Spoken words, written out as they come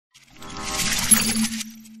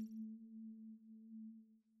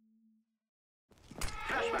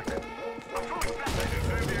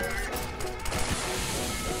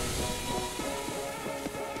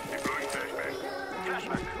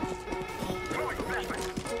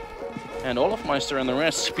And Olofmeister and the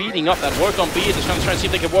rest speeding up that work on B. They're trying to see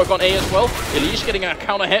if they can work on A as well. EliGE getting a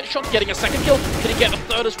counter headshot, getting a second kill. Can he get a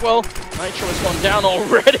third as well? Nitro has gone down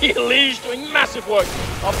already. EliGE doing massive work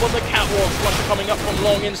up on the catwalk. Flusher coming up from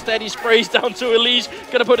long. Instead, he sprays down to EliGE.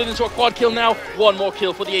 Gonna put it into a quad kill now. One more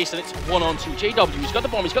kill for the ace, and it's 1-on-2. JW, he's got the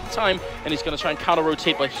bomb, he's got the time, and he's gonna try and counter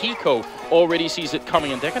rotate, but Hiko already sees it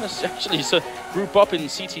coming, and they're gonna actually group up in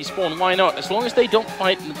CT spawn. Why not? As long as they don't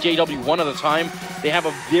fight JW one at a time, they have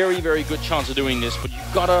a very, very good chance of doing this. But you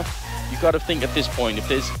gotta think at this point, if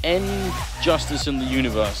there's any justice in the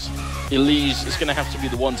universe, EliGE is gonna have to be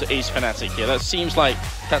the one to ace FNATIC here. That seems like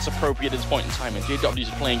that's appropriate at this point in time. And JW is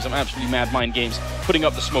playing some absolutely mad mind games, putting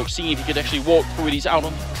up the smoke, seeing if he could actually walk through it. He's out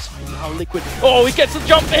on the other side now, Liquid. Oh, he gets a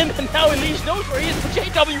jump in, and now EliGE knows where he is. But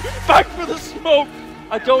JW back for the smoke.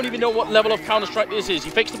 I don't even know what level of Counter-Strike this is. He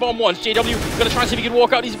fakes the bomb once. JW gonna try and see if he can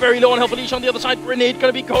walk out. He's very low on health. EliGE on the other side. Grenade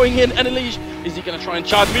gonna be going in, and EliGE, is he gonna try and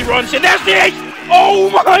charge me? Runs in. There's the ace! Oh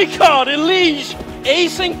my god! EliGE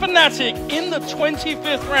acing FNATIC in the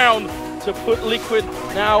 25th round to put Liquid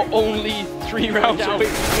now only 3 rounds away.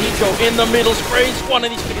 Hiko in the middle, sprays one,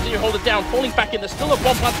 and he's gonna continue to hold it down. Falling back in. There's still a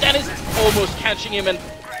bomb plant. Dennis almost catching him, and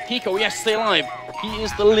Hiko, yes, stay alive. He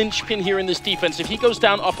is the linchpin here in this defense. If he goes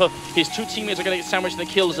down upper, his 2 teammates are going to get sandwiched in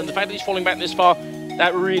the kills, and the fact that he's falling back this far,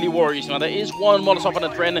 that really worries. Now, there is one Molotov on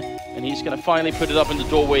a Dren, and he's going to finally put it up in the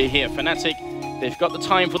doorway here. FNATIC, they've got the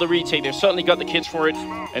time for the retake. They've certainly got the kits for it,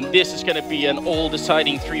 and this is going to be an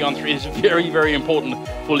all-deciding 3-on-3. It's very, very important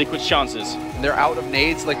for Liquid's chances. They're out of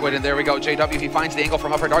nades, Liquid, and there we go. JW, he finds the angle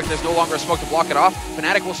from upper dark. There's no longer a smoke to block it off.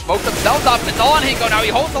 FNATIC will smoke themselves up, and it's all on Hiko now. He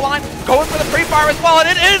holds the line, going for the pre-fire as well, and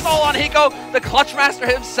it is all on Hiko, the clutch master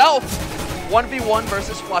himself. 1v1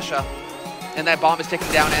 versus Flusha. And that bomb is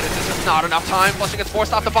ticking down, and it's just not enough time. Flusha gets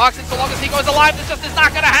forced off the box, and so long as Hiko is alive, this just is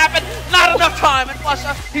not going to happen. Not enough time, and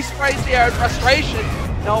Flusha, he sprays the air in frustration,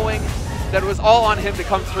 knowing that it was all on him to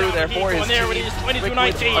come through there for his team. And there it is,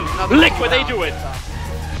 22-19. Liquid, they do it.